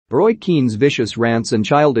Roy Keane's vicious rants and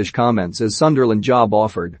childish comments as Sunderland job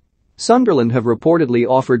offered. Sunderland have reportedly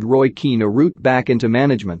offered Roy Keane a route back into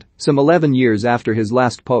management, some 11 years after his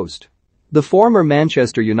last post. The former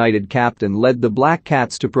Manchester United captain led the Black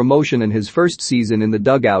Cats to promotion in his first season in the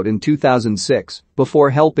dugout in 2006, before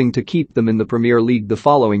helping to keep them in the Premier League the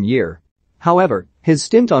following year. However, his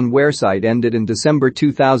stint on Wearside ended in December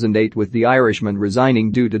 2008 with the Irishman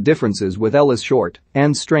resigning due to differences with Ellis Short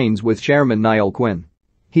and strains with chairman Niall Quinn.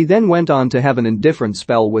 He then went on to have an indifferent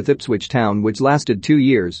spell with Ipswich Town which lasted 2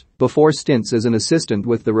 years, before stints as an assistant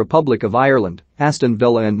with the Republic of Ireland, Aston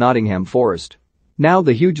Villa and Nottingham Forest. Now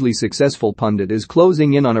the hugely successful pundit is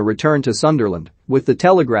closing in on a return to Sunderland, with the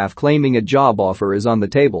Telegraph claiming a job offer is on the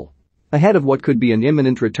table. Ahead of what could be an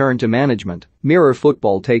imminent return to management, Mirror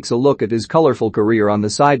Football takes a look at his colourful career on the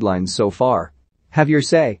sidelines so far. Have your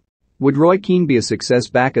say. Would Roy Keane be a success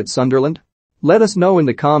back at Sunderland? Let us know in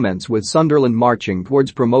the comments. With Sunderland marching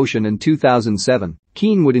towards promotion in 2007,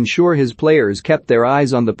 Keane would ensure his players kept their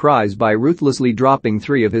eyes on the prize by ruthlessly dropping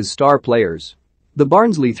 3 of his star players. The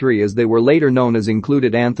Barnsley Three, as they were later known as,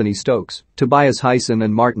 included Anthony Stokes, Tobias Hyson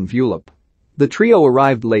and Martin Fulop. The trio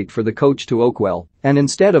arrived late for the coach to Oakwell, and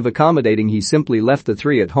instead of accommodating he simply left the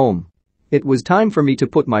 3 at home. "It was time for me to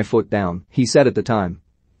put my foot down," he said at the time.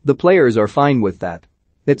 The players are fine with that.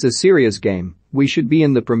 "It's a serious game, we should be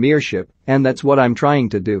in the Premiership, and that's what I'm trying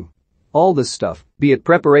to do. All this stuff, be it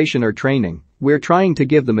preparation or training, we're trying to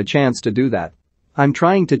give them a chance to do that. I'm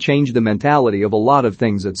trying to change the mentality of a lot of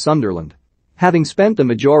things at Sunderland." Having spent the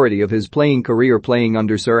majority of his playing career playing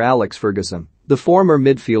under Sir Alex Ferguson, the former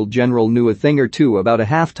midfield general knew a thing or two about a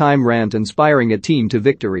half-time rant inspiring a team to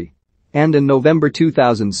victory. And in November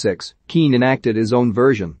 2006, Keane enacted his own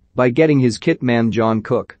version by getting his kit man John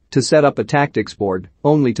Cook to set up a tactics board,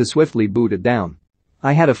 only to swiftly boot it down.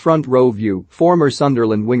 "I had a front row view," former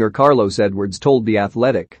Sunderland winger Carlos Edwards told The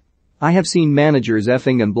Athletic. "I have seen managers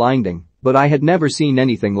effing and blinding, but I had never seen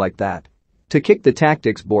anything like that. To kick the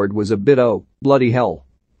tactics board was a bit bloody hell.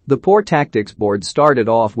 The poor tactics board started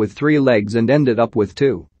off with 3 legs and ended up with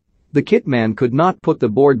 2. The kit man could not put the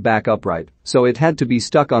board back upright, so it had to be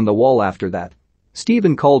stuck on the wall after that."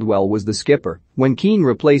 Stephen Caldwell was the skipper when Keane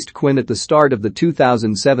replaced Quinn at the start of the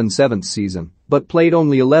 2007 7th season, but played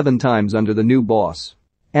only 11 times under the new boss.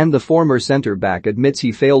 And the former centre-back admits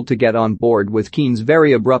he failed to get on board with Keane's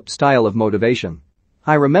very abrupt style of motivation.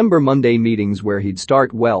 "I remember Monday meetings where he'd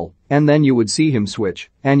start well, and then you would see him switch,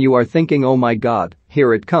 and you are thinking, oh my god,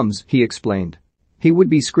 here it comes," he explained. He would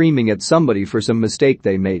be screaming at somebody for some mistake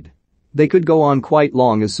they made. They could go on quite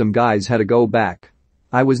long as some guys had to go back.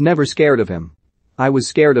 "I was never scared of him. I was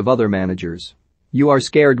scared of other managers. You are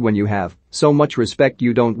scared when you have so much respect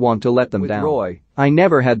you don't want to let them down. Roy, I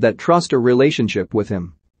never had that trust or relationship with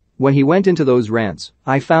him. When he went into those rants,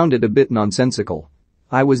 I found it a bit nonsensical.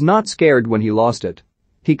 I was not scared when he lost it.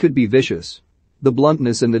 He could be vicious. The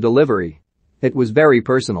bluntness in the delivery. It was very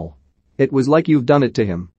personal. It was like you've done it to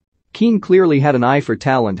him." Keane clearly had an eye for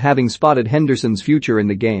talent, having spotted Henderson's future in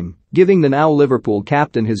the game, giving the now Liverpool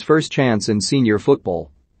captain his first chance in senior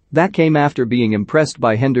football. That came after being impressed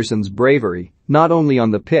by Henderson's bravery, not only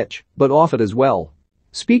on the pitch, but off it as well.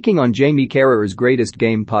 Speaking on Jamie Carragher's Greatest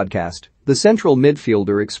Game podcast, the central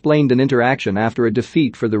midfielder explained an interaction after a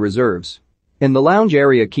defeat for the reserves. In the lounge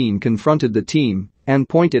area, Keane confronted the team and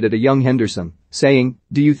pointed at a young Henderson, saying,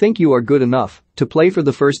 "Do you think you are good enough to play for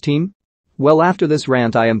the first team? Well, after this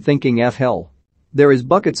rant I am thinking F hell. There is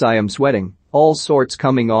buckets, I am sweating, all sorts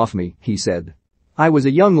coming off me," he said. "I was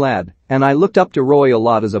a young lad, and I looked up to Roy a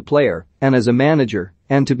lot as a player and as a manager,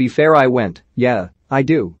 and to be fair I went, yeah, I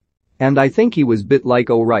do. And I think he was bit like,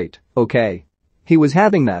 oh right, okay. He was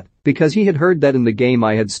having that, because he had heard that in the game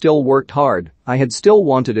I had still worked hard, I had still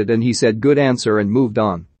wanted it, and he said good answer and moved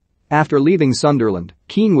on." After leaving Sunderland,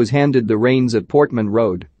 Keane was handed the reins at Portman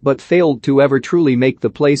Road, but failed to ever truly make the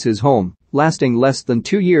place his home, lasting less than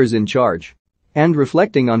 2 years in charge. And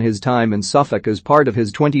reflecting on his time in Suffolk as part of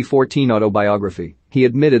his 2014 autobiography, he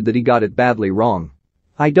admitted that he got it badly wrong.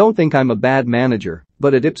 "I don't think I'm a bad manager,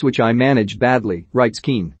 but at Ipswich I managed badly," writes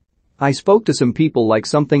Keane. "I spoke to some people like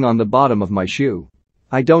something on the bottom of my shoe.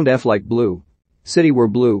 I don't like blue. City were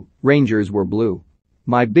blue, Rangers were blue.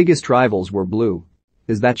 My biggest rivals were blue.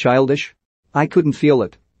 Is that childish? I couldn't feel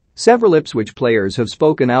it." Several Ipswich players have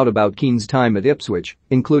spoken out about Keane's time at Ipswich,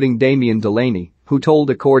 including Damien Delaney, who told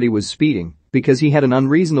a court he was speeding because he had an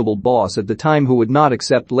unreasonable boss at the time who would not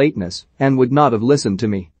accept lateness and would not have listened to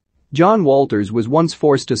me. John Walters was once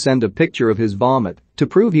forced to send a picture of his vomit to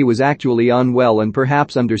prove he was actually unwell, and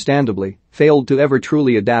perhaps understandably, failed to ever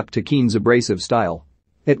truly adapt to Keane's abrasive style.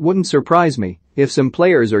 "It wouldn't surprise me if some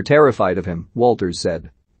players are terrified of him," Walters said.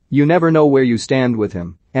 "You never know where you stand with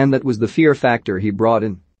him, And that was the fear factor he brought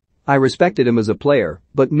in. I respected him as a player,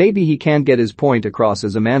 but maybe he can't get his point across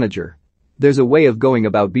as a manager. There's a way of going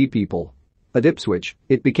about people. At Ipswich,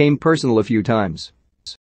 it became personal a few times.